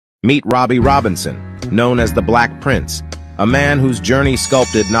Meet Robby Robinson, known as the Black Prince, a man whose journey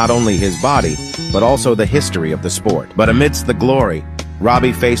sculpted not only his body, but also the history of the sport. But amidst the glory,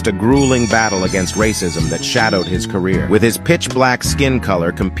 Robby faced a grueling battle against racism that shadowed his career. With his pitch-black skin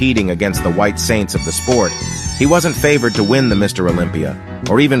color competing against the white saints of the sport, he wasn't favored to win the Mr. Olympia,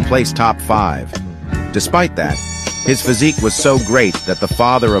 or even place top 5. Despite that, his physique was so great that the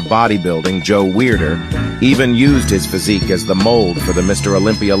father of bodybuilding, Joe Weirder, even used his physique as the mold for the Mr.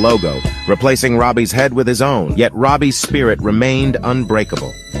 Olympia logo, replacing Robby's head with his own. Yet Robby's spirit remained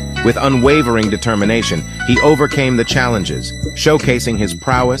unbreakable. With unwavering determination, he overcame the challenges, showcasing his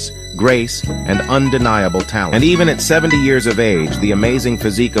prowess, grace, and undeniable talent. And even at 70 years of age, the amazing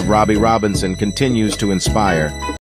physique of Robby Robinson continues to inspire.